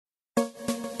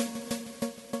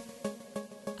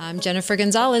I'm Jennifer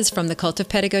Gonzalez from the Cult of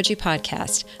Pedagogy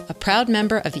podcast, a proud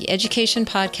member of the Education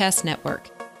Podcast Network,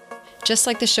 just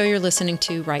like the show you're listening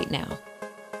to right now.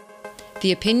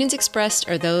 The opinions expressed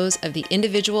are those of the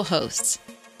individual hosts.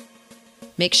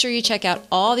 Make sure you check out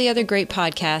all the other great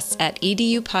podcasts at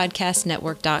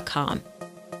edupodcastnetwork.com.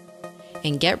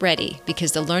 And get ready,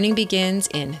 because the learning begins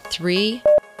in 3,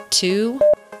 2,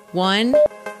 1...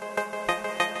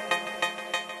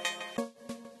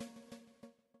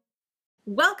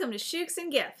 Welcome to Shooks and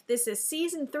Gift. This is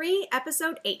Season 3,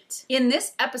 Episode 8. In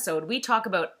this episode, we talk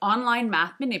about online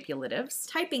math manipulatives,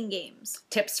 Typing games,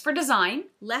 tips for design,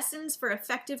 lessons for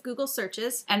effective Google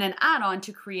searches, and an add-on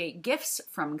to create GIFs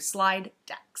from slide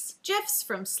decks. GIFs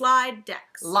from slide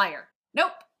decks. Liar.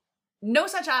 Nope. No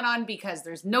such add-on because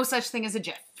there's no such thing as a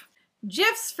GIF.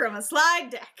 GIFs from a slide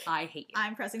deck. I hate you.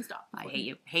 I'm pressing stop. I hate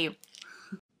you. Hate you.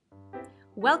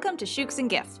 Welcome to Shooks and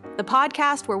Gift, the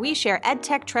podcast where we share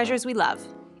EdTech treasures we love.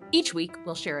 Each week,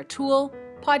 we'll share a tool,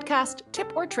 podcast,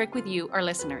 tip, or trick with you, our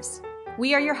listeners.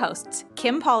 We are your hosts,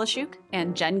 Kim Polishuk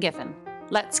and Jen Giffen.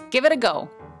 Let's give it a go.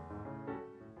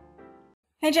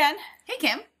 Hey, Jen. Hey,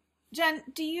 Kim. Jen,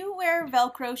 do you wear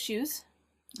Velcro shoes?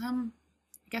 I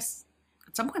guess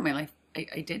at some point in my life,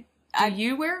 I did. Do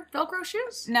you wear Velcro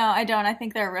shoes? No, I don't. I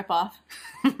think they're a ripoff.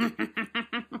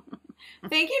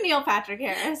 Thank you, Neil Patrick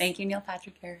Harris. Thank you, Neil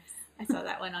Patrick Harris. I saw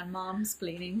that one on Mom's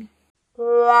Bleeding.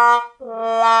 How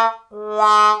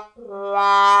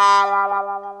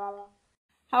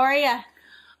are you?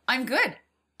 I'm good.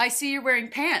 I see you're wearing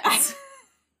pants.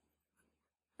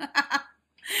 I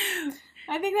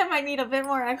think that might need a bit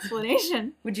more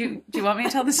explanation. Do you want me to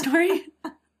tell the story?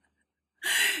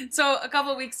 So a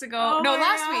couple of weeks ago,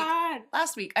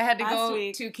 last week, I had to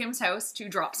go to Kim's house to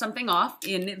drop something off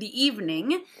in the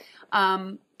evening.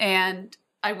 And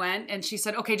I went and she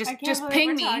said, okay, just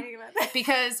ping me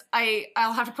because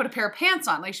I'll have to put a pair of pants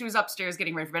on. Like, she was upstairs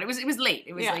getting ready for bed. It was late.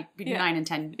 It was like between 9 and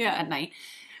 10 at night.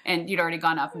 And you'd already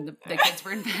gone up and the kids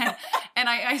were in bed. And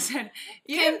I said,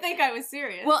 you didn't think I was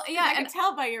serious. Well, yeah. I could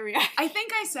tell by your reaction. I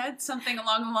think I said something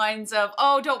along the lines of,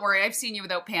 oh, don't worry, I've seen you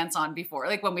without pants on before.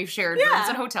 Like when we've shared rooms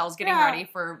at hotels getting ready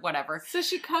for whatever. So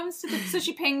she comes so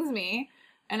she pings me.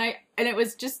 And it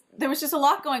was just, there was just a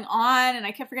lot going on, and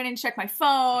I kept forgetting to check my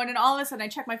phone, and all of a sudden I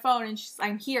check my phone and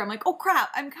I'm here. I'm like, oh crap,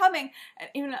 I'm coming.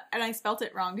 And I spelt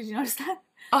it wrong. Did you notice that?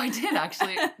 Oh, I did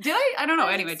actually. Did I? I don't know.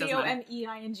 Anyway, it doesn't matter.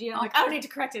 C-O-M-E-I-N-G. I'm like, I don't need to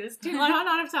correct it. It's too long. I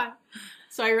don't have time.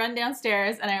 So I run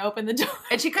downstairs and I open the door.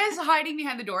 And she kind of hiding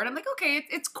behind the door. And I'm like, okay,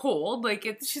 it's cold. Like,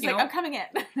 She's like, I'm coming in.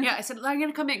 Yeah, I said, I'm going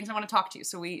to come in because I want to talk to you.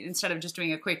 So we, instead of just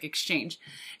doing a quick exchange.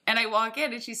 And I walk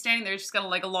in and she's standing there. She's got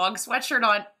a long sweatshirt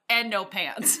on and no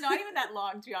pants. It's not even that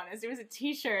long, to be honest. It was a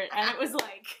t-shirt and it was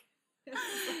like...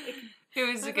 It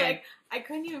was good. Like, I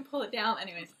couldn't even pull it down.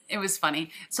 Anyways. It was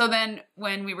funny. So then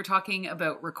when we were talking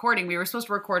about recording, we were supposed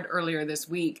to record earlier this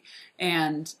week,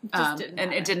 and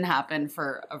it didn't happen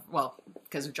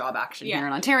because of job action here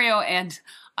in Ontario. And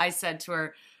I said to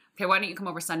her, okay, why don't you come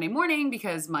over Sunday morning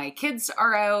because my kids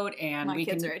are out and my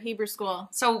kids are at Hebrew school.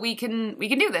 So we can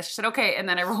do this. She said, okay. And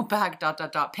then I wrote back ...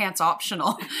 pants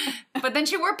optional. But then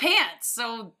she wore pants.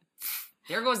 So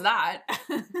there goes that.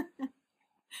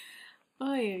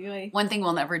 Oy, oy. One thing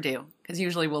we'll never do, because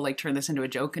usually we'll turn this into a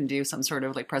joke and do some sort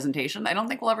of presentation. I don't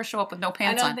think we'll ever show up with no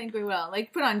pants on. I don't think we will.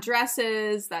 Put on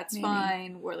dresses, that's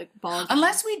fine. We're ball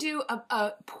unless we do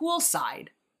a poolside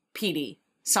PD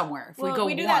somewhere. If we go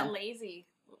we do warm. That lazy.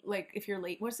 If you're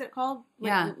late, what's it called?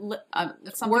 Lazy.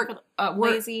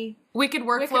 Wicked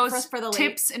workflows for the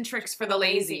tips and tricks for the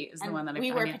lazy is the one that I found.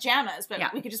 We wear pajamas, but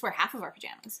we could just wear half of our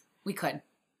pajamas. We could.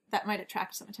 That might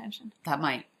attract some attention. That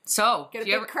might. So, get a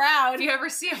big crowd. If you ever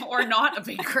see or not a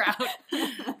big crowd,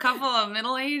 a couple of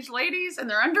middle-aged ladies in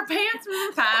their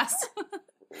underpants, pass.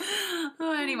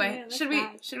 Anyway, should we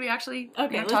actually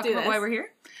talk about why we're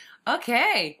here?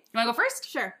 Okay. You want to go first?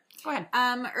 Sure. Go ahead.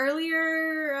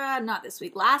 Earlier, not this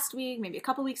week, last week, maybe a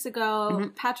couple weeks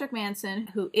ago, Patrick Manson,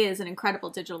 who is an incredible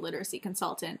digital literacy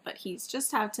consultant, but he's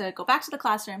just had to go back to the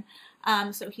classroom.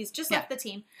 So he's just left the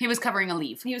team. He was covering a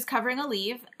leave.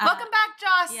 Welcome back,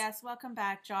 Joss. Yes, welcome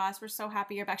back, Joss. We're so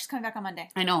happy you're back. She's coming back on Monday.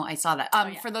 I know, I saw that.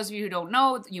 For those of you who don't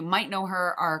know, you might know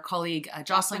her. Our colleague,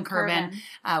 Jocelyn Kervin,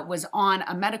 was on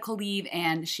a medical leave,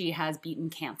 and she has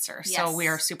beaten cancer. Yes. So we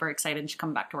are super excited. She's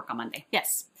coming back to work on Monday.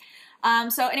 Yes.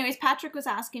 So anyways, Patrick was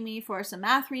asking me for some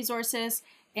math resources,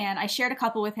 and I shared a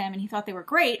couple with him, and he thought they were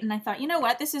great. And I thought, you know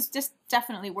what, this is just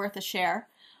definitely worth a share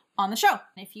on the show.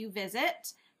 If you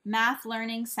visit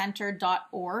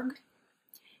mathlearningcenter.org,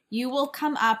 you will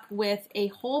come up with a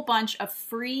whole bunch of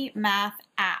free math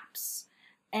apps.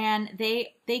 And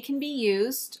they can be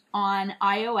used on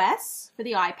iOS for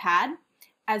the iPad,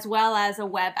 as well as a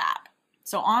web app.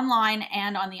 So online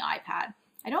and on the iPad.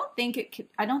 I don't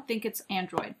think it's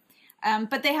Android.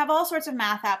 But they have all sorts of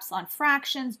math apps on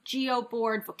fractions,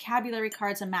 GeoBoard, vocabulary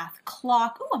cards, a math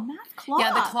clock. Oh, a math clock.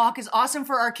 Yeah, the clock is awesome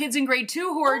for our kids in grade 2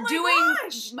 who are doing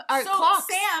our clocks.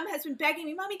 Sam has been begging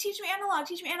me, Mommy, teach me analog,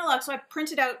 teach me analog. So I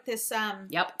printed out this,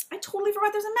 Yep. I totally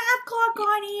forgot there's a math clock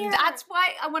on here. That's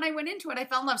why when I went into it, I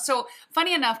fell in love. So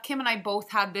funny enough, Kim and I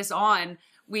both had this on.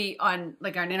 In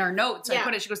our notes, I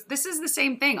put it, she goes, this is the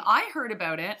same thing. I heard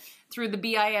about it through the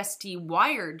BIST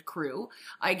Wired crew.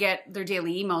 I get their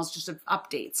daily emails just of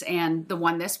updates. And the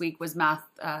one this week was math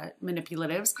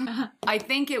manipulatives. I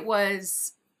think it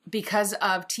was because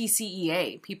of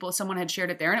TCEA. Someone had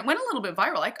shared it there and it went a little bit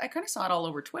viral. I kind of saw it all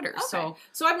over Twitter. Okay.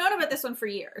 So I've known about this one for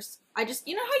years.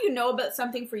 You know how you know about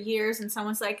something for years and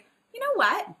someone's like, you know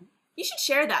what? You should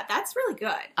share that. That's really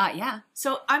good. Yeah.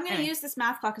 So I'm going to use this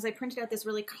math clock because I printed out this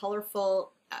really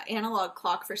colorful analog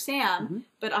clock for Sam,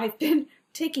 but I've been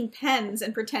taking pens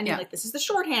and pretending like this is the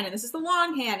shorthand and this is the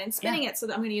longhand and spinning it so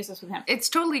that I'm going to use this with him. It's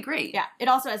totally great. Yeah. It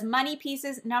also has money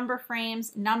pieces, number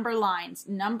frames, number lines,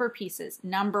 number pieces,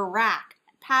 number rack,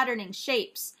 patterning,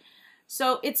 shapes.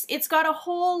 So it's got a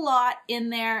whole lot in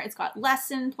there. It's got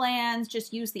lesson plans,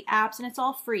 just use the apps, and it's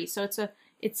all free. So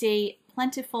it's a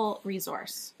plentiful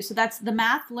resource. So that's the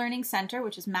Math Learning Center,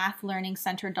 which is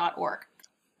mathlearningcenter.org.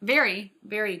 Very,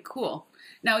 very cool.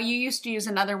 Now, you used to use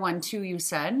another one too, you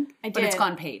said, but it's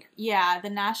gone paid. Yeah, the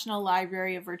National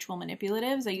Library of Virtual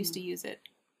Manipulatives. I used to use it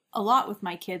a lot with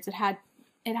my kids. It had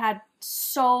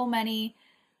so many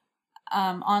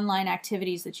online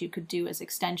activities that you could do as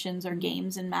extensions or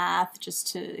games in math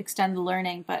just to extend the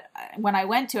learning. But when I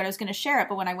went to it, I was going to share it,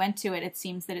 but when I went to it, it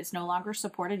seems that it's no longer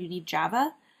supported. You need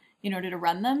Java in order to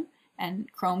run them,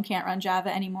 and Chrome can't run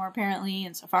Java anymore apparently,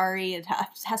 and Safari. It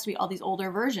has to be all these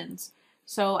older versions.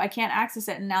 So I can't access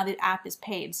it, and now the app is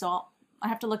paid. So I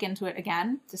have to look into it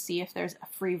again to see if there's a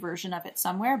free version of it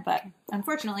somewhere, but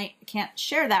unfortunately I can't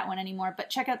share that one anymore.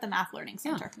 But check out the Math Learning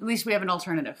Center. At least we have an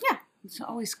alternative. Yeah. It's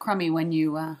always crummy when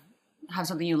you have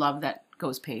something you love that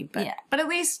goes paid, but at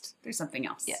least there's something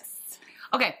else. Yes.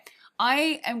 Okay.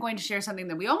 I am going to share something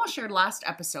that we almost shared last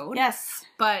episode. Yes.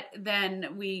 But then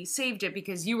we saved it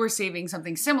because you were saving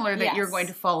something similar that you're going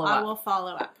to follow up. I will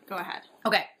follow up. Go ahead.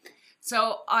 Okay.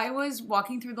 So I was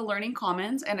walking through the Learning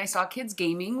Commons and I saw kids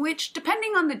gaming, which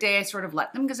depending on the day, I sort of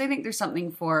let them because I think there's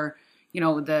something for,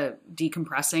 the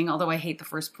decompressing, although I hate the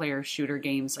first player shooter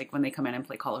games, like when they come in and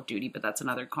play Call of Duty, but that's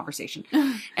another conversation.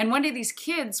 And one day these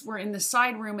kids were in the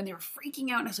side room and they were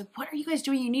freaking out. And I was like, what are you guys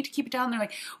doing? You need to keep it down. And they're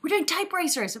like, we're doing Type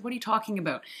Racer. I said, what are you talking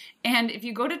about? And if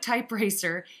you go to Type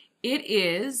Racer, it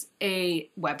is a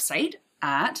website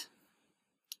at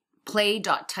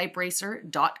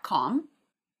play.typeracer.com.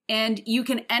 And you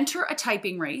can enter a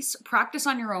typing race, practice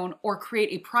on your own, or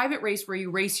create a private race where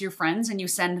you race your friends and you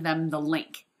send them the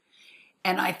link.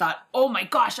 And I thought, oh my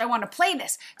gosh, I want to play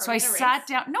this. So I sat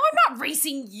down. No, I'm not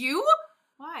racing you.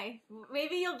 Why?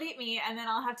 Maybe you'll beat me and then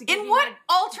I'll have to give you In what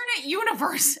alternate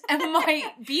universe am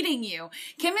I beating you?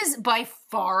 Kim is by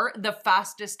far the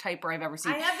fastest typer I've ever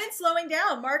seen. I have been slowing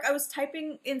down. Mark, I was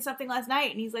typing in something last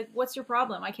night and he's like, what's your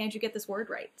problem? Why can't you get this word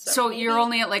right? So you're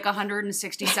only at like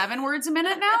 167 words a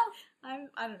minute now? I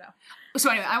don't know. So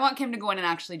anyway, I want Kim to go in and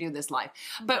actually do this live.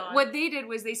 But what they did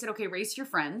was they said, okay, race your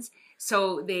friends.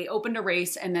 So they opened a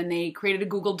race and then they created a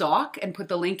Google Doc and put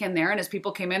the link in there. And as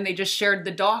people came in, they just shared the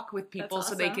doc with people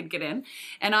so they could get in.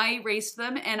 And I raced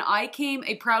them and I came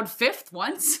a proud 5th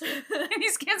once. And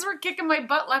these kids were kicking my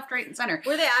butt left, right, and center.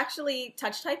 Were they actually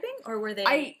touch typing or were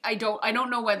they? I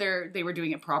don't know whether they were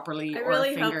doing it properly or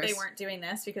really fingers. hope they weren't doing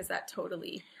this because that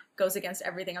totally goes against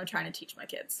everything I'm trying to teach my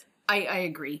kids. I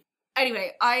agree.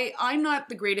 Anyway, I'm not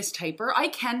the greatest typer. I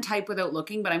can type without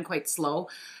looking, but I'm quite slow.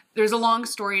 There's a long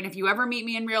story, and if you ever meet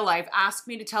me in real life, ask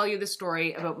me to tell you the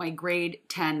story about my grade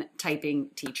 10 typing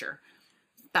teacher.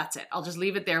 That's it. I'll just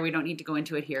leave it there. We don't need to go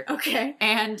into it here. Okay.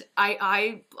 And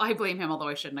I blame him, although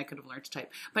I shouldn't. I could have learned to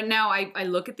type. But now I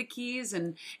look at the keys,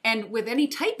 and with any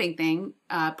typing thing,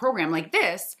 program like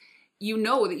this, you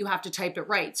know that you have to type it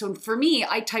right. So for me,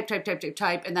 I type,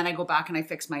 and then I go back and I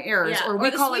fix my errors. Yeah, or we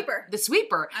call it sweeper. The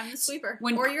sweeper. I'm the sweeper.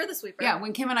 Or you're the sweeper. Yeah,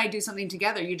 when Kim and I do something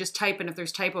together, you just type, and if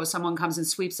there's typos, someone comes and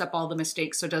sweeps up all the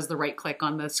mistakes, so does the right click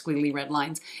on the squiggly red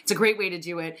lines. It's a great way to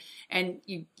do it. And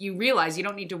you realize you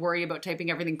don't need to worry about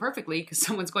typing everything perfectly because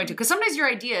someone's going to. Because sometimes your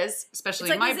ideas, especially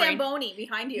it's in my brain. It's like the Zamboni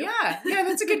behind you. Yeah,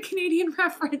 that's a good Canadian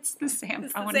reference, the Zamboni.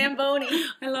 It's the Zamboni.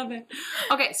 I love it.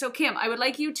 Okay, so Kim, I would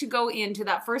like you to go into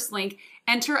that first link,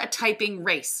 enter a typing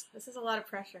race. This is a lot of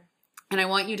pressure. and I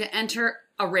want you to enter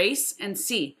a race and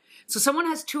see. So someone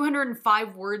has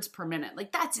 205 words per minute.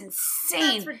 Like, that's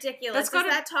insane. That's ridiculous. Does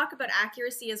that talk about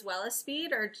accuracy as well as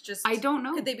speed, or just... I don't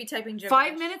know. Could they be typing gibberish?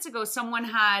 5 minutes ago, someone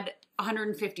had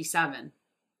 157.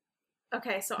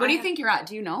 Okay, so what do you think you're at?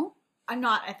 Do you know? I'm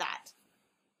not at that.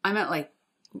 I'm at, like,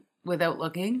 without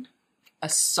looking, a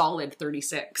solid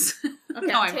 36. Okay,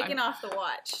 no, I'm taking off the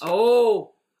watch.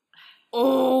 Oh.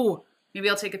 Maybe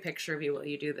I'll take a picture of you while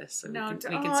you do this so we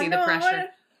can see the pressure.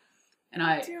 And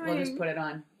we'll just put it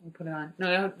on. We'll put it on.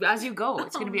 No, as you go.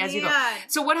 It's going to be as you go.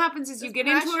 So what happens is you get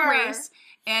into a race,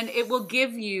 and it will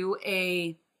give you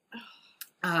a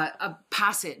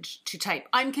passage to type.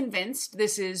 I'm convinced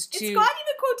this is to... It's got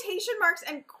even quotation marks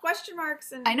and question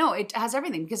marks. And I know, it has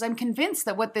everything, because I'm convinced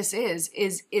that what this is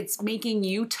it's making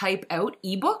you type out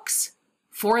ebooks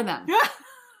for them.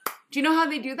 Do you know how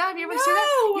they do that? Have you ever seen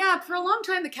that? Yeah, for a long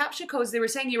time, the CAPTCHA codes, they were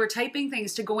saying you were typing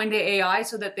things to go into AI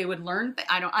so that they would learn.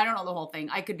 I don't know the whole thing.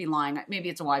 I could be lying. Maybe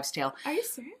it's a wives' tale. Are you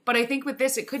serious? But I think with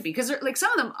this, it could be. Because like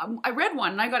some of them, I read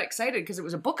one and I got excited because it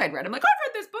was a book I'd read. I'm like,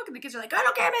 I've read this book. And the kids are like, I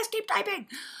don't care, miss, keep typing.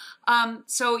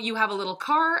 So you have a little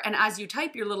car, and as you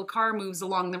type, your little car moves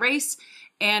along the race,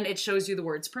 and it shows you the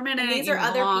words per minute. And these are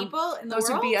other people in the world?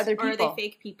 Those would be other people. Or are they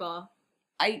fake people?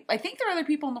 I think there are other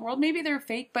people in the world. Maybe they're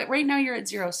fake, but right now you're at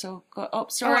 0. So,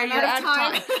 sorry, you're out of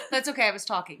time. That's okay. I was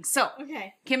talking. So,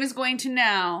 okay. Kim is going to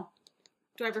now.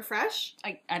 Do I refresh?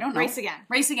 I don't know. Race again.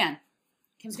 Race again.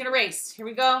 Kim's going to race. Here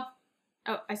we go.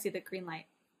 Oh, I see the green light.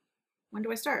 When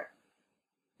do I start?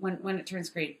 When it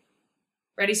turns green.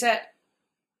 Ready, set.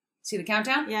 See the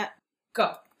countdown? Yeah.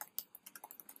 Go.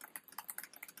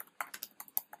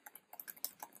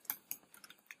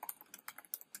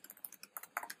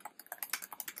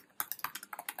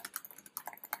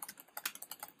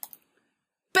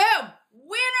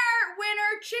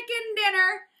 Chicken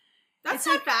dinner. That's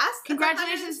not fast.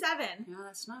 Congratulations. 7. No,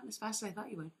 that's not as fast as I thought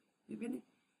you would. You really?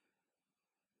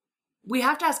 We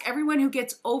have to ask everyone who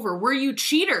gets over, were you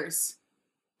cheaters?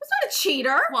 That's not a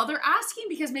cheater. Well, they're asking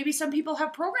because maybe some people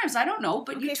have programs. I don't know,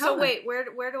 but you tell them. Wait,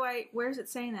 where is it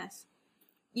saying this?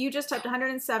 You just typed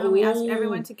 107. Oh. We asked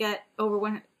everyone to get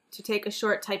over to take a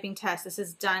short typing test. This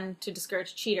is done to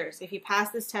discourage cheaters. If you pass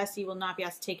this test, you will not be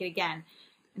asked to take it again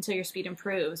until your speed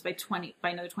improves by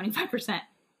another 25%.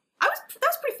 That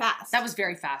was pretty fast. That was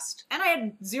very fast. And I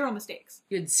had 0 mistakes.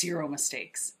 You had 0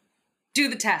 mistakes. Do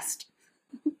the test.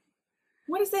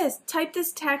 What is this? Type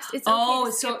this text. It's okay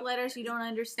to skip letters you don't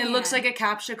understand. It looks like a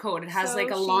CAPTCHA code. It has like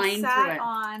a line through it. She sat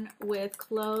on with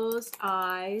closed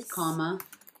eyes, comma,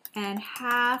 and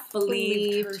half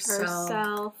believed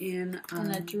herself in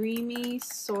a dreamy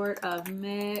sort of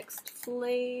mixed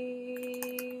flavor.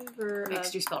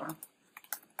 Mixed, you spelled wrong.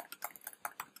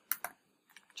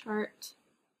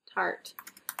 Tart,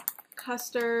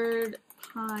 custard,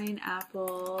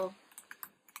 pineapple,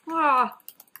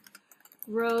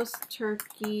 roast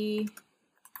turkey,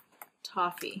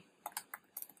 toffee.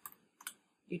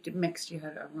 You did mixed, you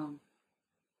had it wrong.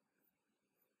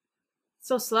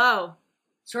 So slow.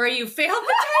 Sorry, you failed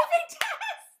the typing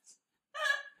test!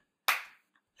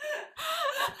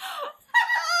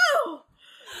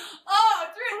 Oh,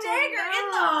 threw a dagger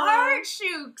in the heart,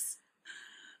 Shooks!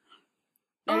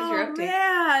 There's your update.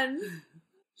 Man.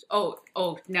 Oh,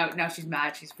 now she's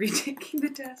mad. She's retaking the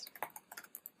test.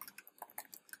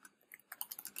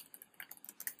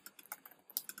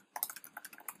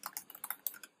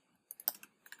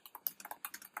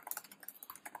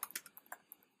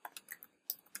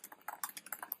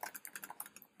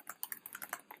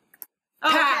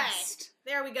 Okay. Passed.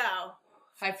 There we go.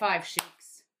 High five,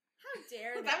 Shooks. How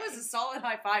dare they? That was a solid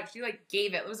high five. She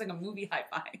gave it. It was like a movie high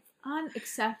five.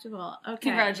 Unacceptable. Okay.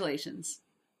 Congratulations.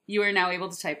 You are now able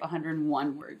to type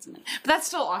 101 words in it. But that's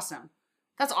still awesome.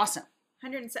 That's awesome.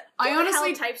 107. I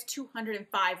honestly types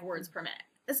 205 words per minute.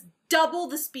 That's double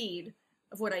the speed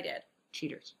of what I did.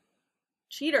 Cheaters.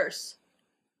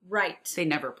 Right. They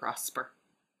never prosper.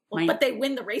 Well, but they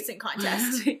win the racing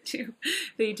contest.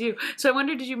 They do. So I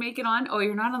wonder, did you make it on? Oh,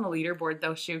 you're not on the leaderboard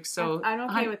though, Shooks. So I'm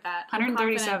okay with that.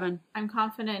 137. I'm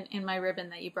confident in my ribbon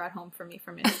that you brought home for me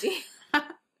from Misty.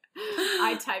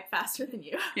 I type faster than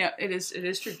you. Yeah, it is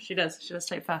true. She does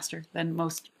type faster than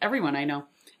everyone I know,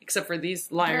 except for these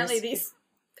liars. Apparently these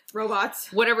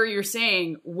robots. Whatever you're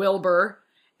saying, Wilbur.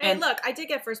 And look, I did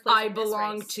get first place. I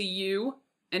belong to you.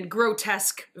 And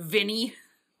grotesque Vinny.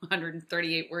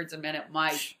 138 words a minute.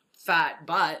 My fat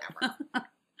butt.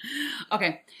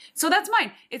 Okay, so that's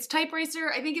mine. It's Type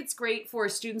Racer. I think it's great for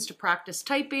students to practice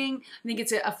typing. I think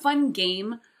it's a fun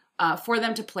game for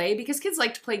them to play because kids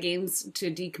like to play games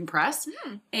to decompress.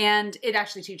 And it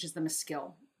actually teaches them a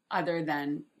skill other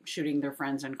than shooting their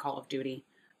friends in Call of Duty.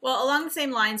 Well, along the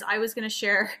same lines, I was going to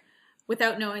share,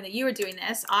 without knowing that you were doing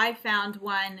this, I found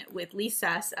one with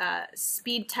Lisa,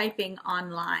 speed typing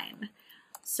online.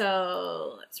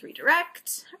 So let's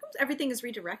redirect. How come everything is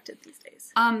redirected these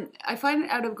days? I find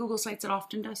out of Google Sites it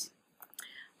often does.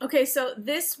 Okay, so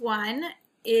this one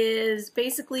is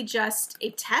basically just a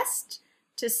test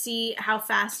to see how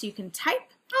fast you can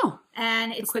type. Oh.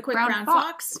 And it's the Quick Brown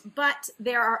Fox. But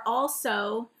there are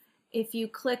also, if you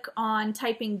click on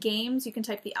typing games, you can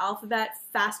type the alphabet,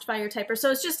 Fast Fire Typer. So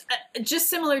it's just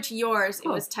similar to yours. It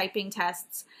was typing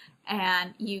tests,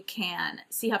 and you can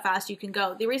see how fast you can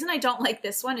go. The reason I don't like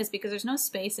this one is because there's no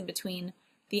space in between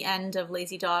the end of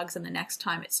Lazy Dogs and the next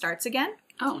time it starts again.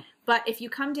 Oh. But if you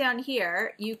come down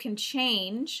here, you can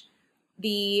change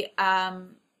the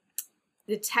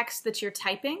text that you're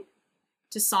typing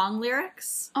to song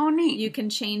lyrics. Oh, neat. You can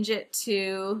change it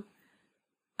to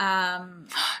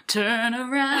turn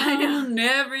around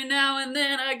every now and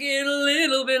then I get a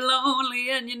little bit lonely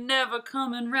and you're never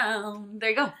coming round. There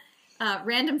you go.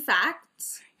 Random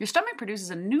facts. Your stomach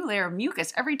produces a new layer of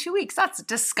mucus every 2 weeks. That's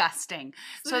disgusting.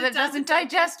 So that it doesn't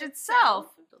digest itself.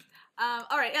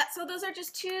 All right, yeah, so those are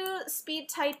just 2 speed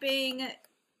typing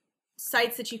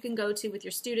sites that you can go to with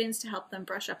your students to help them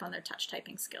brush up on their touch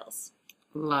typing skills.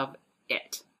 Love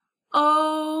it.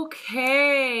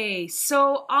 Okay,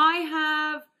 so I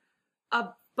have a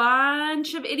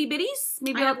bunch of itty bitties.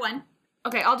 Maybe I have one.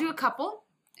 Okay, I'll do a couple,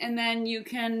 and then you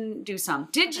can do some.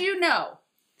 Did you know?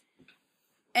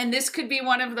 And this could be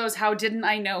one of those how didn't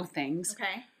I know things.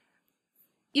 Okay.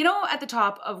 You know at the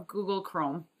top of Google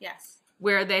Chrome? Yes.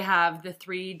 Where they have the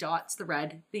 3 dots, the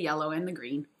red, the yellow, and the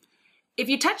green. If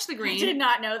you touch the green... I did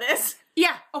not know this.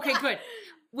 Yeah, okay, good.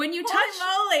 When you touch...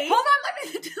 Holy moly. Hold on,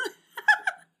 let me...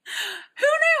 Who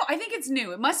knew? I think it's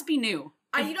new. It must be new.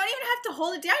 You don't even have to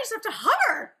hold it down. You just have to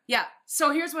hover. Yeah,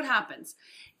 so here's what happens.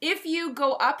 If you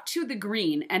go up to the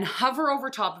green and hover over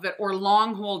top of it or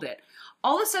long hold it,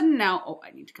 all of a sudden now... Oh,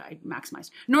 I need to maximize.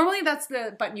 Normally that's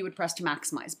the button you would press to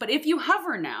maximize. But if you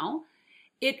hover now,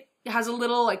 it has a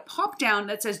little like pop down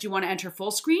that says, do you want to enter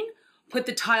full screen? Put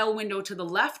the tile window to the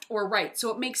left or right.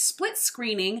 So it makes split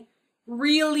screening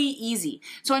really easy.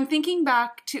 So I'm thinking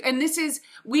back to, and this is,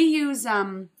 we use,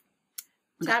 Tab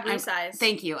Resize.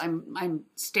 Thank you. I'm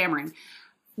stammering.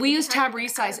 We use Tab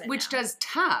Resize, which does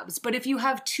tabs. But if you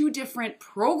have 2 different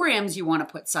programs you want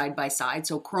to put side by side,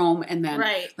 so Chrome and then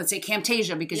let's say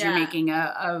Camtasia because you're making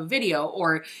a video,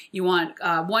 or you want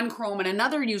one Chrome and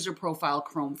another user profile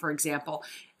Chrome, for example,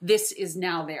 this is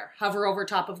now there. Hover over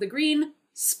top of the green,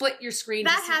 split your screen.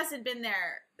 That hasn't been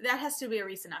there. That has to be a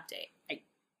recent update.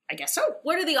 I guess so.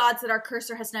 What are the odds that our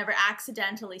cursor has never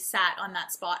accidentally sat on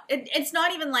that spot? It's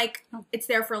not even like it's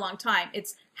there for a long time.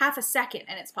 It's half a second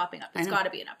and it's popping up. It's got to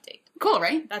be an update. Cool,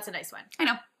 right? That's a nice one. I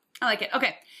know. I like it.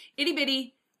 Okay. Itty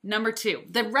bitty number 2.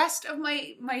 The rest of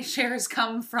my shares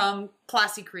come from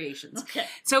Classy Creations. Okay.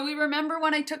 So we remember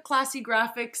when I took Classy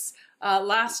Graphics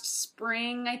last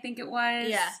spring, I think it was.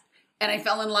 Yeah. And I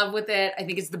fell in love with it. I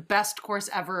think it's the best course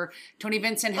ever. Tony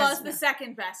Vincent has... Well, it's the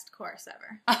second best course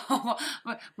ever. Oh,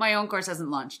 my own course hasn't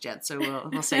launched yet, so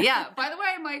we'll say, yeah. By the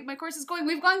way, my course is going.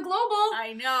 We've gone global.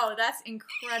 I know. That's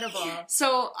incredible.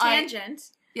 So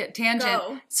Tangent. Tangent.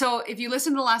 Go. So if you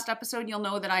listen to the last episode, you'll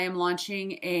know that I am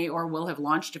launching or will have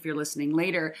launched if you're listening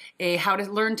later, a how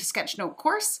to learn to sketchnote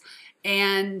course.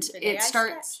 And today it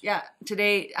starts,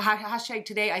 today, hashtag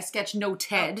today I sketch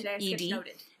noted, ED,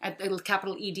 at the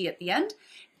capital ED at the end.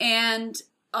 And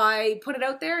I put it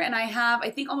out there and I have,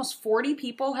 I think almost 40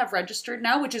 people have registered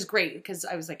now, which is great because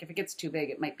I was like, if it gets too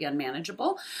big, it might be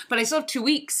unmanageable. But I still have 2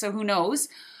 weeks, so who knows?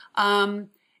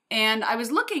 And I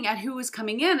was looking at who was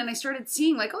coming in and I started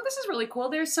seeing like, oh, this is really cool.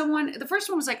 There's someone, the first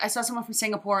one was like, I saw someone from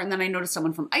Singapore and then I noticed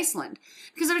someone from Iceland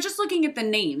because I was just looking at the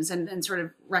names and sort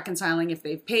of reconciling if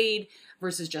they've paid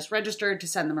versus just registered to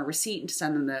send them a receipt and to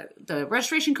send them the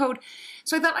registration code.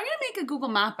 So I thought, I'm going to make a Google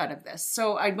map out of this.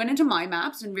 So I went into My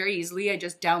Maps and very easily I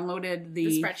just downloaded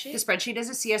the spreadsheet as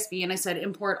a CSV and I said,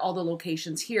 import all the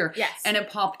locations here. Yes. And it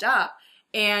popped up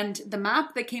and the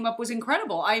map that came up was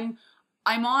incredible.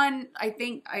 I'm on, I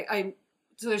think,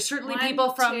 so there's certainly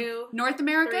people from North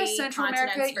America, Central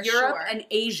America, Europe, and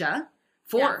Asia.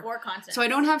 4. Yeah, 4 continents. So I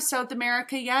don't have South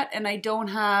America yet, and I don't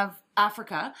have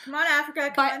Africa. Come on,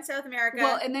 Africa. Come on, South America.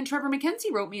 Well, and then Trevor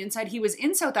McKenzie wrote me and said he was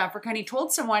in South Africa, and he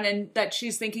told someone that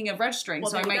she's thinking of registering,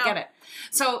 so I might get it.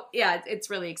 So, yeah, it's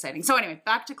really exciting. So anyway,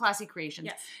 back to Classy Creations.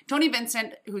 Yes. Tony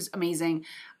Vincent, who's amazing,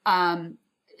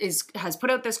 has put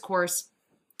out this course.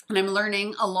 And I'm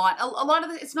learning a lot. A lot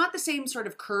of it's not the same sort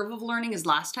of curve of learning as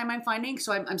last time I'm finding.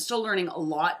 So I'm still learning a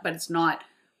lot, but it's not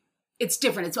it's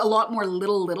different. It's a lot more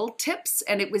little tips,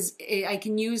 and I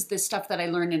can use the stuff that I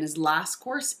learned in his last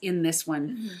course in this one.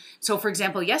 Mm-hmm. So for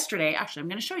example, yesterday, actually I'm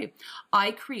going to show you, I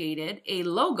created a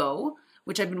logo,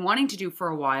 which I've been wanting to do for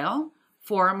a while,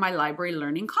 for my Library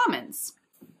Learning Commons.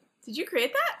 Did you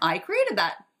create that? I created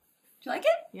that. Do you like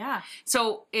it? Yeah.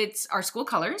 So it's our school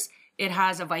colors. It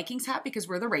has a Vikings hat because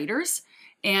we're the Raiders.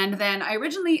 And then I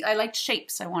liked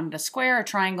shapes. I wanted a square, a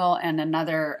triangle, and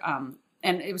another,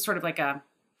 and it was sort of like a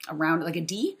round, like a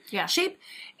D shape.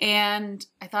 And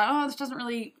I thought, oh, this doesn't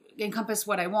really encompass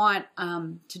what I want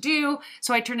to do.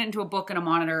 So I turned it into a book and a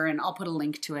monitor, and I'll put a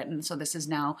link to it. And so this is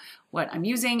now what I'm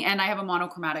using. And I have a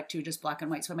monochromatic too, just black and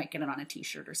white. So I might get it on a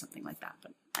t-shirt or something like that.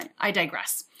 But I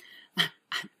digress.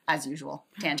 As usual,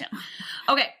 tangent.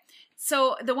 Okay,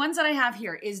 so the ones that I have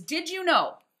here is, did you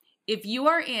know if you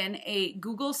are in a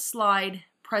Google slide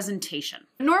presentation,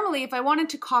 normally if I wanted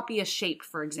to copy a shape,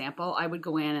 for example, I would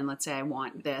go in and let's say I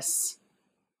want this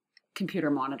computer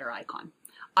monitor icon.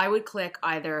 I would click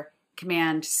either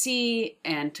Command C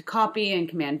and to copy and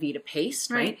Command V to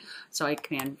paste, right? So I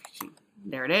Command,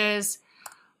 there it is.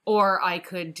 Or I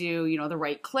could do, the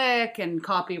right click and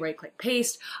copy, right click,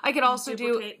 paste. I could also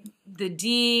do the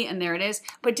D, and there it is.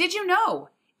 But did you know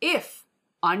if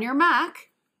on your Mac,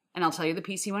 and I'll tell you the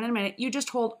PC one in a minute, you just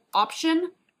hold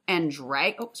Option and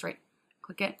drag,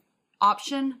 click it,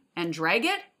 Option and drag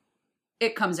it,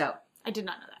 it comes out. I did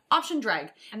not know that. Option, drag.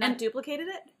 And that duplicated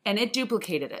it? And it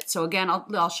duplicated it. So again,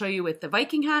 I'll show you with the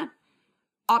Viking hat,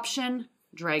 Option,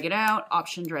 drag it out,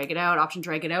 Option, drag it out, Option,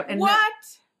 drag it out. And what?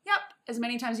 Yep, as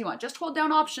many times as you want. Just hold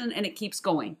down Option and it keeps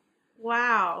going.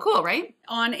 Wow. Cool, right?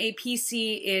 On a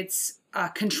PC, it's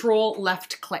Control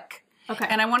left click. Okay.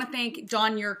 And I want to thank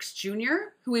Don Yerkes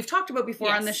Jr., who we've talked about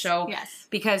before on the show. Yes.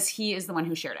 Because he is the one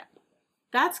who shared it.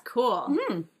 That's cool.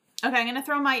 Mm-hmm. Okay, I'm going to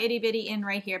throw my itty bitty in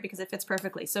right here because it fits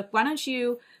perfectly. So why don't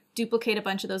you duplicate a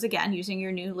bunch of those again using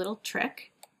your new little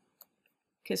trick.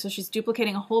 Okay, so she's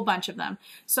duplicating a whole bunch of them.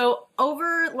 So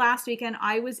over last weekend,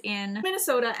 I was in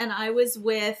Minnesota and I was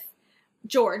with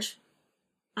George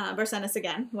Barsenis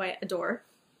again, who I adore.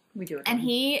 We do. And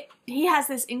he has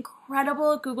this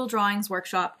incredible Google Drawings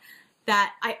workshop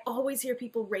that I always hear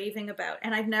people raving about,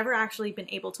 and I've never actually been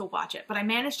able to watch it, but I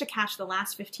managed to catch the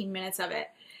last 15 minutes of it.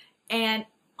 And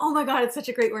oh my God, it's such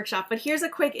a great workshop. But here's a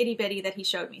quick itty bitty that he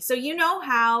showed me. So you know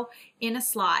how in a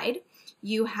slide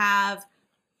you have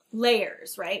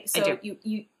layers, right? So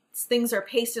you things are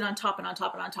pasted on top and on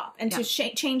top and on top. And to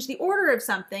change the order of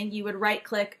something, you would right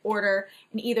click order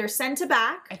and either send to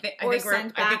back I think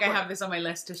I have this on my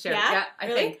list to share. Yeah, I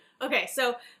think. Okay,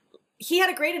 so he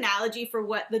had a great analogy for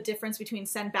what the difference between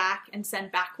send back and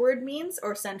send backward means,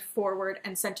 or send forward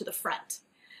and send to the front.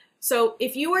 So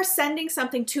if you are sending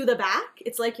something to the back,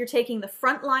 it's like you're taking the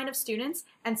front line of students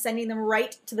and sending them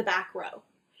right to the back row.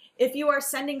 If you are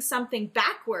sending something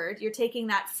backward, you're taking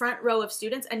that front row of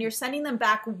students and you're sending them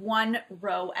back one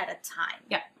row at a time.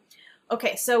 Yeah.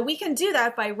 Okay, so we can do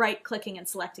that by right-clicking and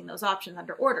selecting those options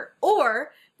under order.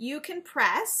 Or you can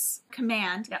press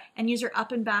Command and use your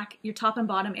up and back, your top and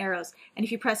bottom arrows. And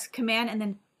if you press Command and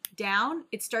then down,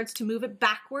 it starts to move it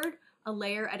backward a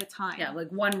layer at a time. Yeah, like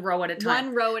one row at a time.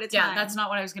 One row at a time. Yeah, that's not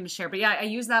what I was going to share. But yeah, I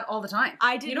use that all the time.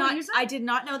 I did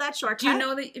not know that shortcut. Do you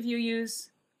know that if you use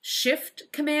Shift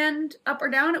Command up or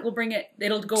down, it will bring it,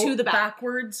 it'll go to the back.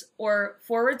 Backwards or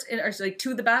forwards, or like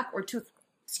to the back or to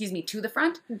the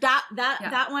front?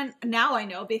 That one, now I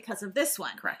know because of this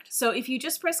one. Correct. So if you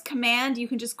just press Command, you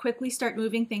can just quickly start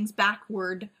moving things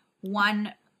backward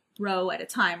one row at a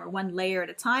time or one layer at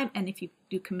a time. And if you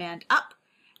do Command up,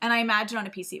 and I imagine on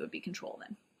a PC it would be Control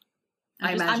then.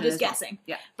 I'm just guessing.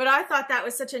 Yeah. But I thought that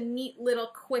was such a neat little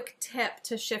quick tip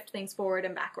to shift things forward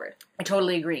and backward. I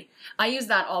totally agree. I use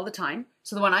that all the time.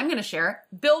 So the one I'm going to share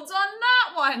builds on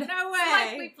that one. No way.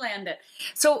 It's like we planned it.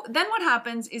 So then what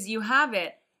happens is you have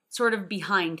it sort of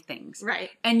behind things. Right.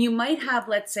 And you might have,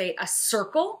 let's say, a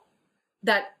circle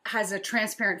that has a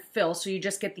transparent fill, so you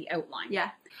just get the outline. Yeah.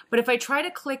 But if I try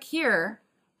to click here,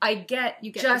 you get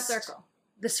just the circle.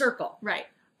 The circle. Right.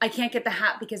 I can't get the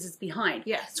hat because it's behind.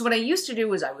 Yes. So what I used to do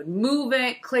was I would move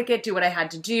it, click it, do what I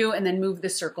had to do, and then move the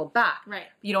circle back. Right.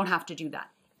 You don't have to do that.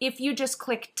 If you just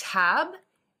click Tab,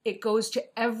 it goes to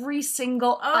every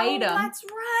single item. That's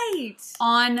right.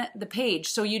 On the page.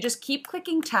 So you just keep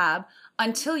clicking Tab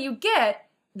until you get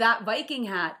that Viking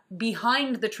hat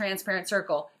behind the transparent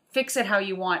circle. Fix it how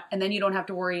you want, and then you don't have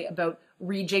to worry about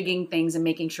rejigging things and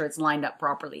making sure it's lined up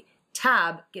properly.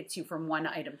 Tab gets you from one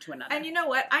item to another. And you know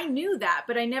what? I knew that,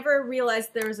 but I never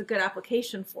realized there was a good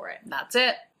application for it. That's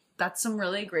it. That's some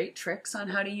really great tricks on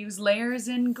how to use layers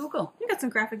in Google. You got some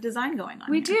graphic design going on.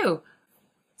 We do.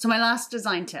 So my last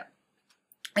design tip.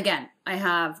 again, I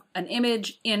have an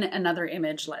image in another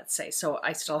image, let's say. So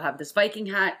I still have this Viking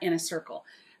hat in a circle.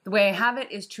 The way I have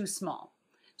it is too small.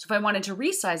 So if I wanted to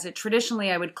resize it,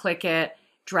 traditionally I would click it,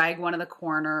 drag one of the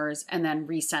corners, and then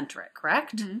recenter it,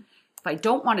 correct? Mm-hmm. If I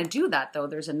don't want to do that, though,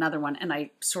 there's another one. And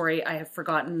I have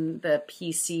forgotten the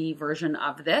PC version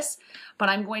of this, but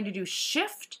I'm going to do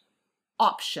Shift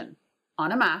Option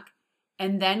on a Mac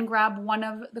and then grab one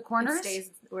of the corners. It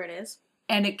stays where it is.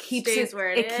 And it keeps it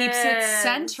keeps it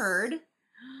centered,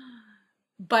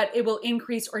 but it will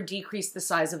increase or decrease the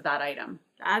size of that item.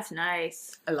 That's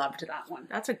nice. I loved that one.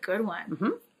 That's a good one. Mm-hmm.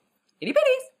 Itty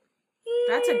bitties.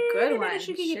 That's a good one.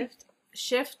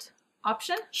 Shift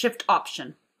Option? Shift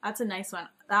Option. That's a nice one.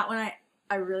 That one,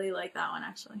 I really like that one,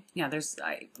 actually. Yeah,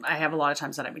 I have a lot of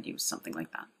times that I would use something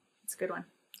like that. It's a good one.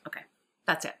 Okay,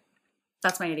 that's it.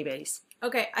 That's my itty bitties.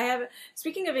 Okay,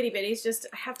 speaking of itty bitties,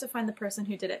 I have to find the person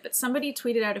who did it, but somebody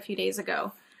tweeted out a few days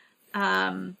ago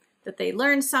that they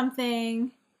learned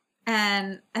something,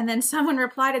 and then someone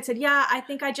replied and said, yeah, I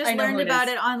think I just learned about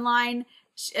it online.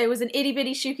 It was an itty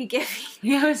bitty Shuki-Gifi.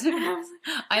 Yeah, I was so happy.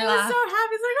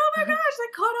 It's like, oh my gosh,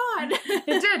 that caught on.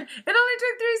 It did. It only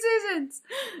took 3 seasons.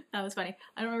 That was funny.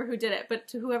 I don't remember who did it, but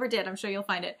to whoever did, I'm sure you'll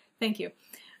find it. Thank you.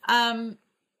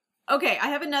 Okay, I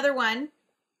have another one.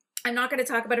 I'm not going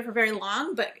to talk about it for very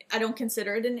long, but I don't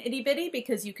consider it an itty bitty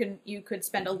because you could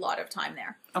spend a lot of time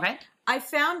there. Okay. I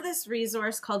found this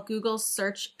resource called Google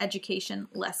Search Education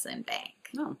Lesson Bank.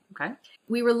 Oh, okay.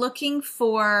 We were looking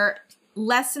for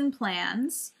lesson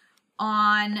plans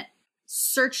on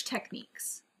search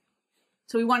techniques.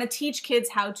 So we want to teach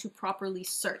kids how to properly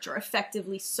search or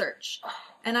effectively search.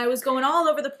 And I was going all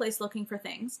over the place looking for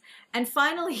things. And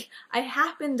finally, I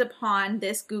happened upon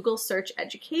this Google Search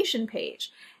Education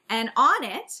page. And on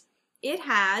it, it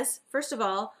has, first of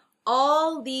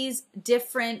all these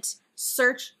different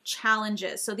search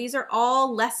challenges. So these are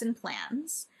all lesson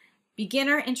plans,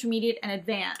 beginner, intermediate, and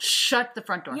advanced. Shut the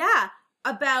front door. Yeah,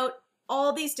 about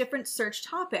all these different search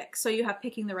topics. So you have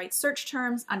picking the right search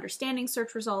terms, understanding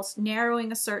search results,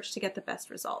 narrowing a search to get the best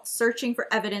results, searching for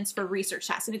evidence for research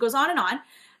tasks, and it goes on and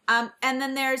on. And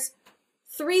then there's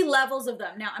 3 levels of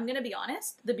them. Now, I'm going to be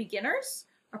honest, the beginners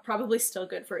are probably still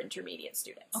good for intermediate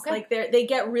students. Okay. Like they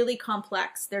get really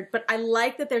complex. But I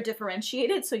like that they're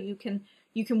differentiated so you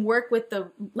can work with the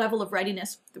level of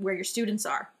readiness where your students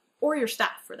are, or your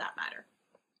staff for that matter.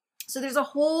 So there's a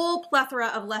whole plethora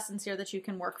of lessons here that you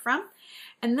can work from.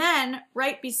 And then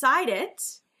right beside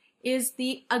it is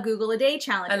the A Google a Day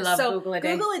challenge. I love Google a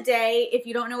Day. Google a Day, if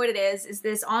you don't know what it is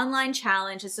this online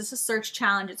challenge. It's just a search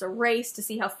challenge. It's a race to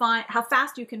see how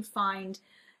fast you can find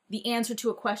the answer to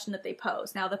a question that they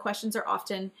pose. Now, the questions are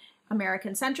often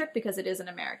American-centric because it is an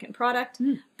American product,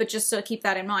 but just so keep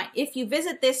that in mind. If you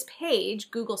visit this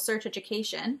page, Google Search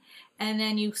Education, and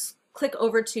then you click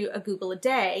over to A Google a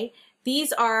Day,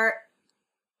 these are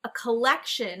a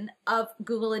collection of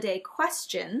Google a Day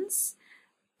questions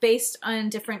based on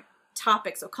different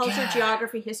topics. So culture,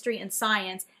 geography, history, and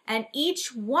science. And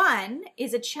each one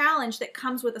is a challenge that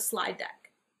comes with a slide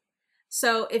deck.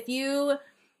 So if you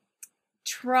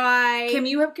try... Kim,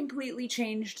 you have completely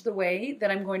changed the way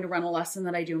that I'm going to run a lesson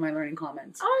that I do in my Learning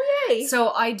Commons. Oh, yay. So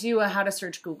I do a how to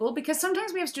search Google because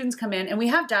sometimes we have students come in and we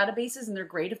have databases and they're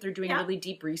great if they're doing really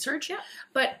deep research. Yeah.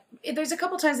 But there's a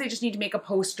couple times they just need to make a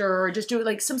poster or just do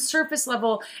like some surface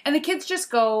level, and the kids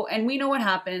just go, and we know what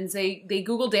happens. They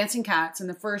Google dancing cats, and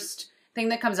the first thing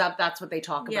that comes up, that's what they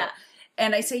talk about.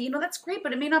 And I say, that's great,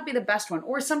 but it may not be the best one.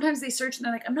 Or sometimes they search and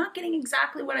they're like, I'm not getting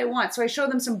exactly what I want. So I show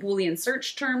them some Boolean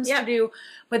search terms to do.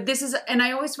 But this is, and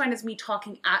I always find it's me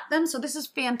talking at them. So this is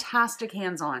fantastic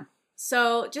hands-on.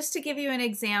 So just to give you an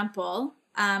example,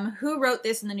 who wrote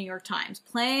this in the New York Times?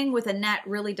 Playing with a net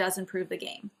really does improve the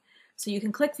game. So you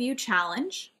can click View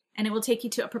Challenge, and it will take you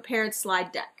to a prepared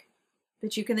slide deck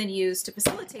that you can then use to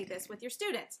facilitate this with your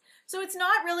students. So it's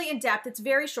not really in depth. It's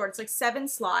very short. It's like 7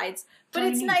 slides, but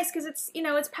it's nice because it's,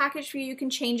 it's packaged for you. You can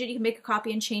change it. You can make a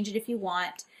copy and change it if you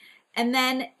want. And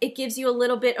then it gives you a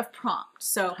little bit of prompt.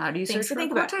 So how do you search for a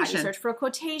quotation? How do you search for a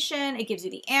quotation? It gives you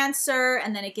the answer,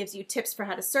 and then it gives you tips for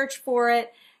how to search for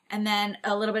it, and then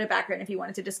a little bit of background if you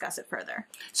wanted to discuss it further.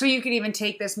 So you could even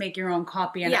take this, make your own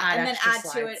copy, and add extra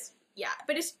slides. To it. Yeah,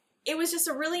 but it was just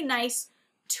a really nice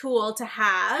tool to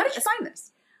have. How did you find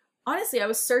this? Honestly, I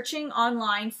was searching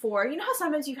online for, how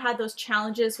sometimes you've had those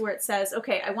challenges where it says,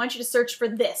 okay, I want you to search for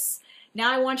this.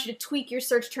 Now I want you to tweak your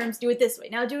search terms, do it this way.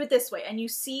 Now do it this way. And you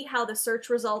see how the search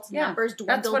results numbers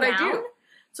dwindle down. That's what I do.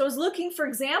 So I was looking for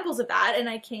examples of that, and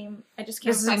I just came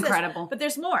This is incredible. But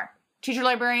there's more. Teacher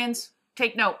librarians,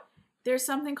 take note. There's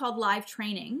something called live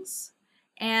trainings,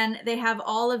 and they have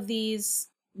all of these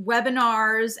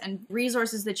webinars and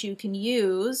resources that you can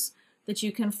use that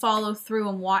you can follow through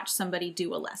and watch somebody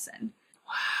do a lesson.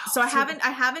 Wow. So I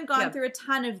haven't gone through a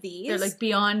ton of these. They're like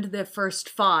beyond the first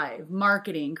 5: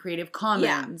 marketing, Creative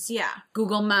Commons,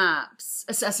 Google Maps,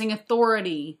 assessing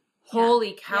authority.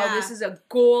 Holy cow, this is a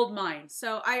gold mine.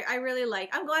 So I really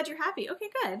I'm glad you're happy. Okay,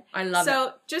 good. I love it.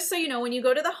 So just so you know, when you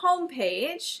go to the home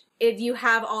page, you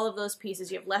have all of those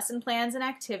pieces. You have lesson plans and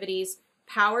activities,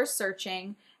 power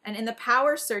searching, and in the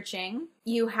power searching,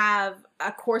 you have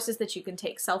courses that you can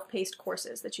take, self-paced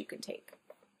courses that you can take.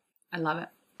 I love it.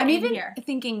 I'm even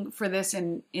thinking for this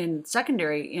in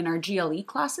secondary, in our GLE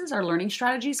classes, our learning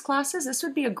strategies classes, this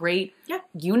would be a great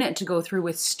unit to go through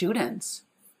with students.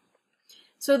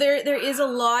 So there is a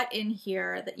lot in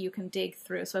here that you can dig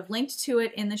through. So I've linked to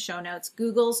it in the show notes.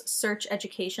 Google's Search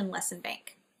Education Lesson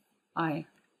Bank. I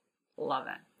love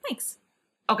it. Thanks.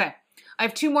 Okay. I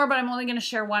have 2 more, but I'm only going to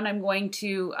share one. I'm going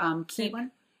to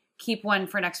keep one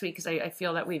for next week because I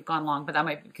feel that we've gone long, but that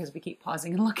might be because we keep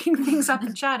pausing and looking things up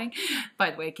and chatting.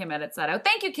 By the way, Kim edits that out.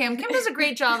 Thank you, Kim. Kim does a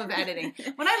great job of editing.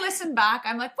 When I listen back,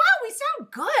 I'm like, wow, we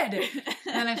sound good.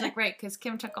 And I was like, right, because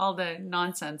Kim took all the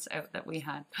nonsense out that we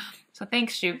had. So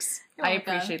thanks, Shooks. I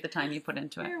appreciate the time you put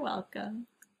into it. You're welcome.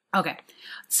 Okay.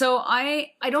 So I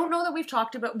don't know that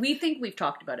we think we've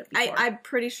talked about it before. I'm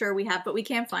pretty sure we have, but we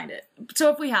can't find it.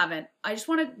 So if we haven't, I just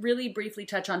want to really briefly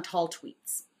touch on tall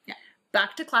tweets.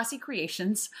 Back to Classy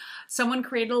Creations, someone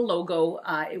created a logo.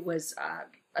 It was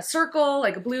a circle,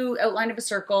 like a blue outline of a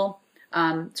circle.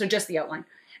 So just the outline.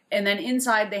 And then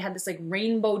inside they had this like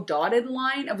rainbow dotted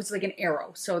line. It was like an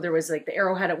arrow. So there was like the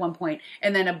arrowhead at one point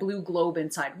and then a blue globe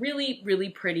inside. Really, really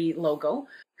pretty logo.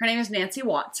 Her name is Nancy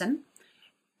Watson.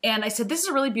 And I said, this is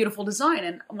a really beautiful design.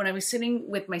 And when I was sitting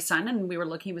with my son and we were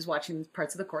looking, he was watching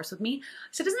parts of the course with me. I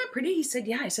said, isn't that pretty? He said,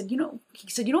 yeah. I said, you know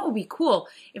what would be cool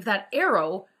if that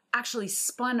arrow actually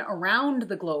spun around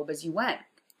the globe as you went.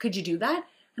 Could you do that?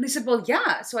 And I said, well,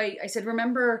 yeah. So I said,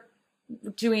 remember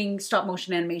doing stop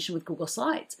motion animation with Google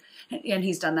Slides? And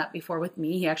he's done that before with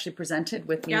me. He actually presented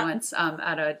with me once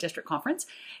at a district conference.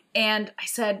 And I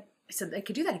said, I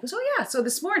could do that. He goes, oh yeah. So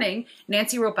this morning,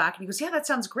 Nancy wrote back and he goes, yeah, that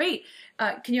sounds great.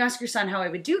 Can you ask your son how I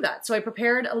would do that? So I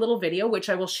prepared a little video, which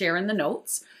I will share in the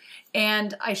notes.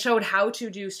 And I showed how to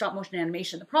do stop motion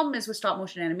animation. The problem is with stop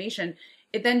motion animation,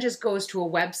 it then just goes to a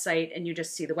website and you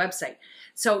just see the website.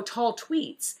 So Tall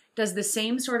Tweets does the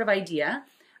same sort of idea.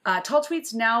 Tall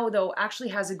Tweets now, though, actually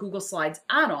has a Google Slides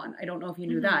add-on. I don't know if you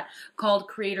knew that, called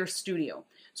Creator Studio.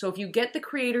 So if you get the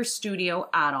Creator Studio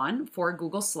add-on for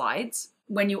Google Slides,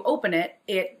 when you open it,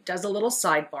 it does a little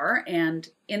sidebar. And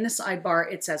in the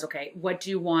sidebar, it says, okay, what do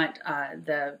you want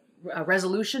the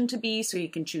resolution to be? So you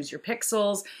can choose your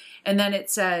pixels. And then it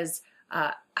says,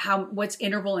 what's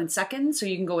interval in seconds, so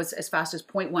you can go as fast as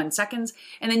 0.1 seconds,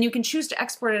 and then you can choose to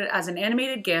export it as an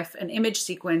animated GIF, an image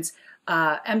sequence,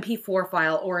 MP4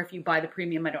 file, or if you buy the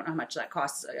premium, I don't know how much that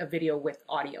costs, a video with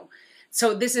audio.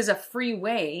 So this is a free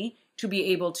way to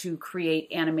be able to create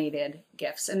animated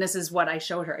GIFs, and this is what I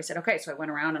showed her. I said, okay, so I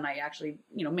went around and I actually,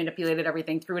 manipulated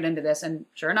everything, threw it into this, and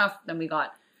sure enough, then we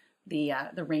got the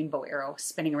rainbow arrow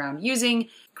spinning around using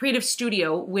Creative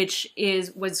Studio, which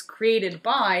was created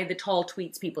by the Tall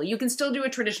Tweets people. You can still do a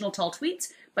traditional Tall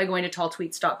Tweets by going to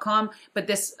talltweets.com, but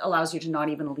this allows you to not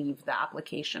even leave the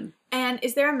application. And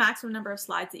is there a maximum number of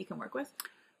slides that you can work with?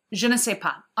 Je ne sais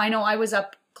pas. I know I was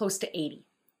up close to 80.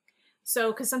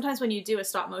 So, because sometimes when you do a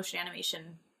stop motion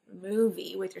animation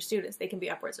movie with your students, they can be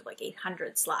upwards of like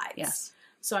 800 slides. Yes.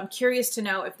 So I'm curious to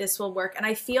know if this will work. And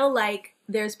I feel like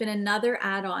there's been another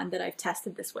add-on that I've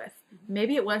tested this with.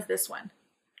 Maybe it was this one.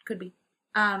 Could be.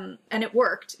 And it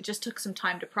worked. It just took some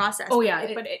time to process. Oh,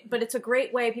 yeah. But it's a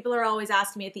great way. People are always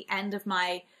asking me at the end of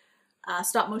my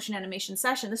stop motion animation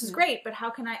session, this is great, but how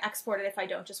can I export it if I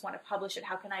don't just want to publish it?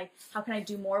 How can I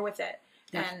do more with it?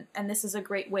 Yeah. And this is a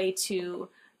great way to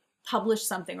publish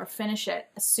something or finish it,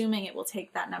 assuming it will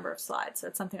take that number of slides. So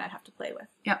it's something I'd have to play with.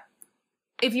 Yeah.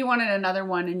 If you wanted another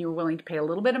one and you were willing to pay a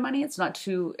little bit of money, it's not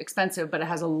too expensive, but it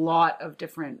has a lot of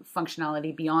different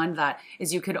functionality beyond that,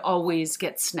 is you could always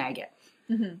get Snagit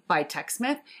by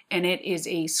TechSmith. And it is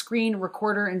a screen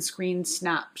recorder and screen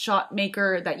snapshot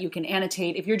maker that you can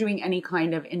annotate. If you're doing any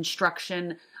kind of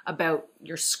instruction about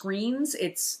your screens,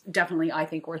 it's definitely, I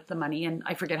think, worth the money. And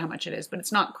I forget how much it is, but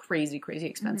it's not crazy, crazy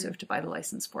expensive to buy the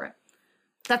license for it.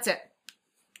 That's it.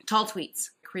 Tall Tweets,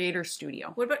 Creator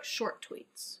Studio. What about short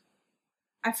tweets?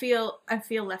 I feel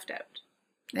left out.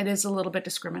 It is a little bit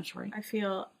discriminatory. I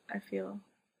feel.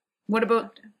 What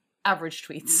about average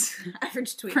tweets?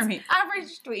 Average tweets. For me,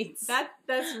 average tweets.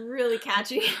 That's really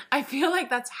catchy. I feel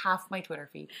like that's half my Twitter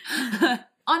feed.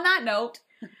 On that note,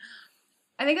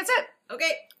 I think that's it.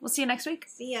 Okay. We'll see you next week.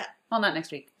 See ya. Well, not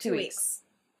next week. 2 weeks.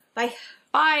 2 weeks. Bye.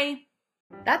 Bye.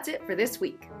 That's it for this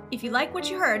week. If you like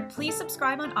what you heard, please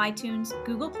subscribe on iTunes,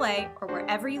 Google Play, or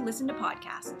wherever you listen to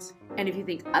podcasts. And if you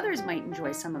think others might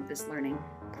enjoy some of this learning,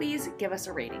 please give us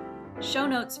a rating. Show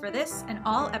notes for this and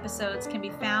all episodes can be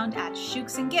found at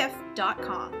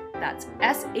shukesandgiff.com. That's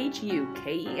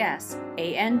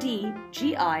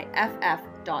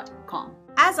SHUKESANDGIFF.com.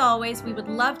 As always, we would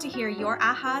love to hear your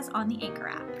ahas on the Anchor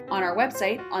app. On our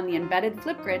website, on the embedded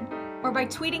Flipgrid, or by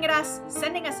tweeting at us,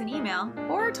 sending us an email,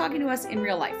 or talking to us in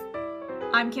real life.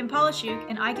 I'm Kim Polishuk,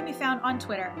 and I can be found on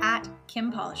Twitter at Kim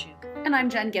Polishuk. And I'm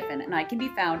Jen Giffen, and I can be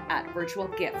found at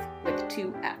virtualgif with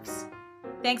 2 Fs.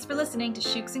 Thanks for listening to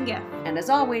Shukes and Giff. And as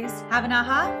always, have an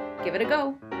aha, give it a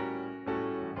go.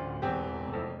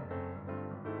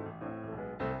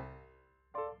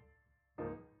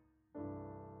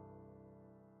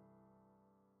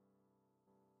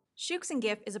 Shukes and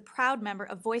Giff is a proud member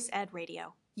of Voice Ed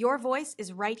Radio. Your voice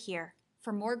is right here.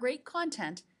 For more great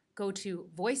content, go to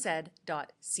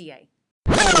voiceed.ca.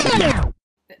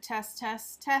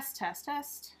 Test.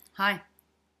 Hi,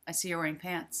 I see you're wearing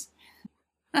pants.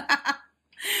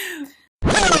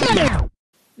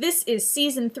 This is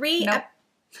season 3. Nope.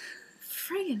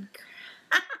 Friggin'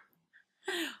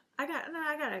 I got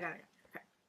it.